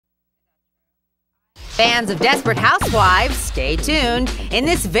Fans of Desperate Housewives, stay tuned. In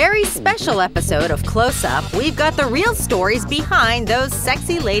this very special episode of Close Up, we've got the real stories behind those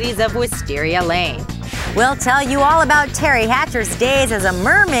sexy ladies of Wisteria Lane. We'll tell you all about Terry Hatcher's days as a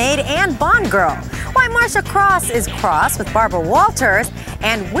mermaid and Bond girl, why Marcia Cross is cross with Barbara Walters,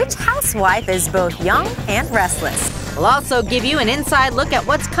 and which housewife is both young and restless. We'll also give you an inside look at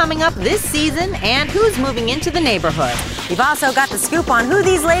what's coming up this season and who's moving into the neighborhood. We've also got the scoop on who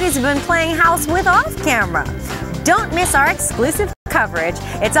these ladies have been playing house with off camera. Don't miss our exclusive coverage.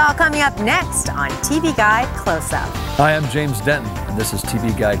 It's all coming up next on TV Guide Close Up. Hi, I'm James Denton, and this is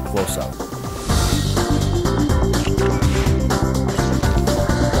TV Guide Close Up.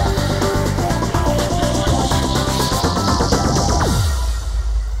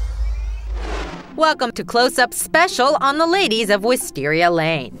 Welcome to Close Up Special on the ladies of Wisteria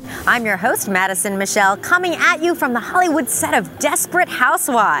Lane. I'm your host, Madison Michelle, coming at you from the Hollywood set of Desperate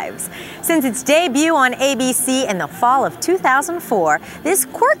Housewives. Since its debut on ABC in the fall of 2004, this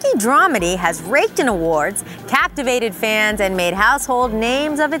quirky dramedy has raked in awards, captivated fans, and made household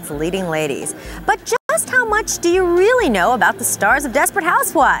names of its leading ladies. But just how much do you really know about the stars of Desperate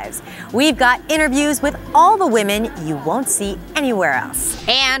Housewives? We've got interviews with all the women you won't see anywhere else.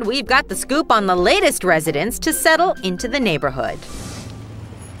 And we've got the scoop on the latest residents to settle into the neighborhood.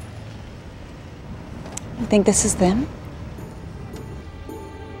 You think this is them?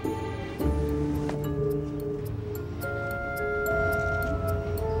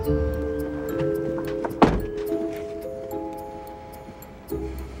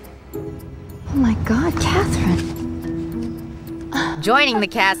 Oh my God, Catherine. Joining the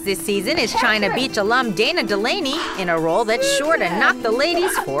cast this season is China Beach alum Dana Delaney in a role that's sure to knock the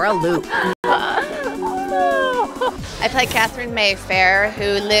ladies for a loop. I play Catherine Mayfair, who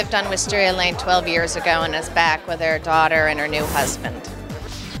lived on Wisteria Lane 12 years ago and is back with her daughter and her new husband.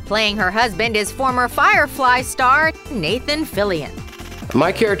 Playing her husband is former Firefly star Nathan Fillion.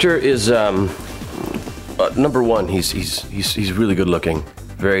 My character is number one. He's really good looking,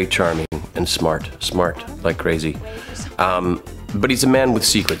 very charming and smart like crazy. But he's a man with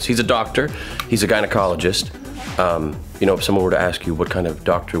secrets. He's a doctor. He's a gynecologist. You know, if someone were to ask you what kind of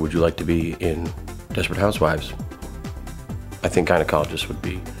doctor would you like to be in Desperate Housewives, I think gynecologist would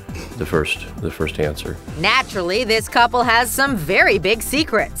be the first answer. Naturally, this couple has some very big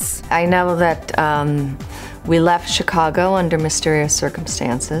secrets. I know that we left Chicago under mysterious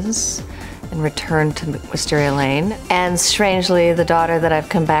circumstances and returned to Wisteria Lane. And strangely, the daughter that I've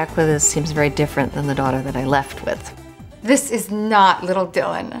come back with seems very different than the daughter that I left with. This is not little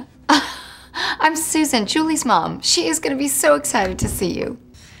Dylan. I'm Susan, Julie's mom. She is going to be so excited to see you.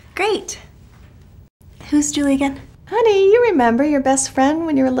 Great. Who's Julie again? Honey, you remember your best friend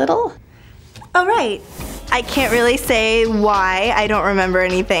when you were little? Oh, right. I can't really say why I don't remember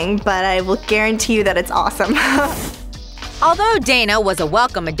anything, but I will guarantee you that it's awesome. Although Dana was a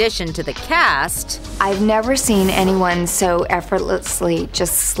welcome addition to the cast, I've never seen anyone so effortlessly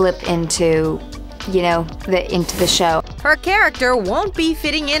just slip into, into the show. her character won't be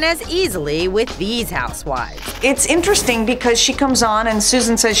fitting in as easily with these housewives. It's interesting because she comes on and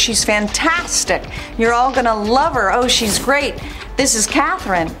Susan says she's fantastic. You're all gonna love her. Oh, she's great. This is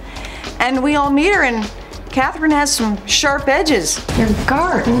Catherine. And we all meet her and Catherine has some sharp edges. Your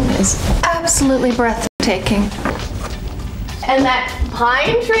garden is absolutely breathtaking. And that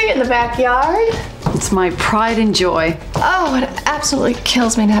pine tree in the backyard? It's my pride and joy. Oh, it absolutely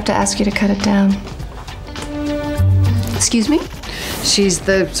kills me to have to ask you to cut it down. Excuse me? She's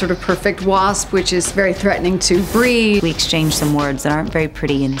the sort of perfect wasp, which is very threatening to breed. We exchange some words that aren't very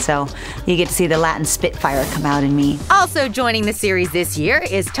pretty, and so you get to see the Latin Spitfire come out in me. Also joining the series this year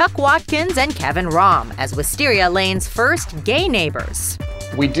is Tuck Watkins and Kevin Rahm as Wisteria Lane's first gay neighbors.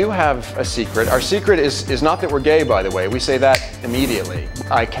 We do have a secret. Our secret is not that we're gay, by the way. We say that immediately.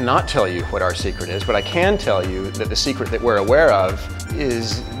 I cannot tell you what our secret is, but I can tell you that the secret that we're aware of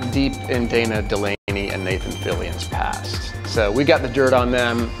is deep in Dana Delaney and Nathan Fillion's past. So we got the dirt on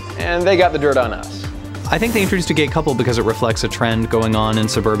them, and they got the dirt on us. I think they introduced a gay couple because it reflects a trend going on in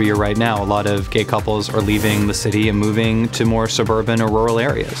suburbia right now. A lot of gay couples are leaving the city and moving to more suburban or rural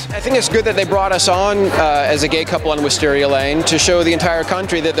areas. I think it's good that they brought us on as a gay couple on Wisteria Lane to show the entire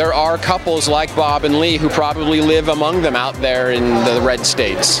country that there are couples like Bob and Lee who probably live among them out there in the red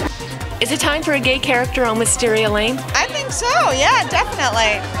states. Is it time for a gay character on Wisteria Lane? I think so, yeah,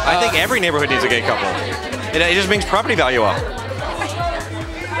 definitely. I think every neighborhood needs a gay couple. It just brings property value up.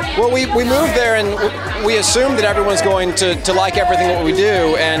 Well, we moved there and we assumed that everyone's going to like everything what we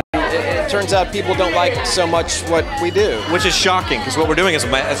do, and it turns out people don't like so much what we do. Which is shocking, because what we're doing is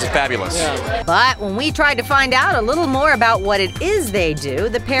fabulous. Yeah. But when we tried to find out a little more about what it is they do,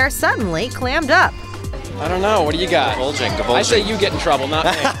 the pair suddenly clammed up. I don't know. What do you got? Divulging. I say you get in trouble, not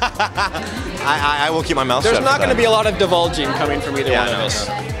me. I will keep my mouth shut. There's not going to be a lot of divulging coming from either one of us.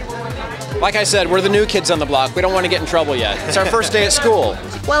 Like I said, we're the new kids on the block. We don't want to get in trouble yet. It's our first day at school.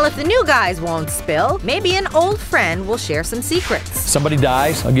 Well, if the new guys won't spill, maybe an old friend will share some secrets. Somebody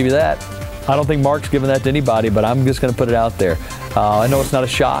dies, I'll give you that. I don't think Mark's giving that to anybody, but I'm just going to put it out there. I know it's not a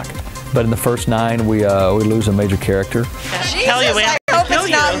shock, but in the first 9, we lose a major character. Jesus, I hope it's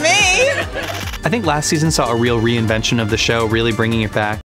not me. I think last season saw a real reinvention of the show, really bringing it back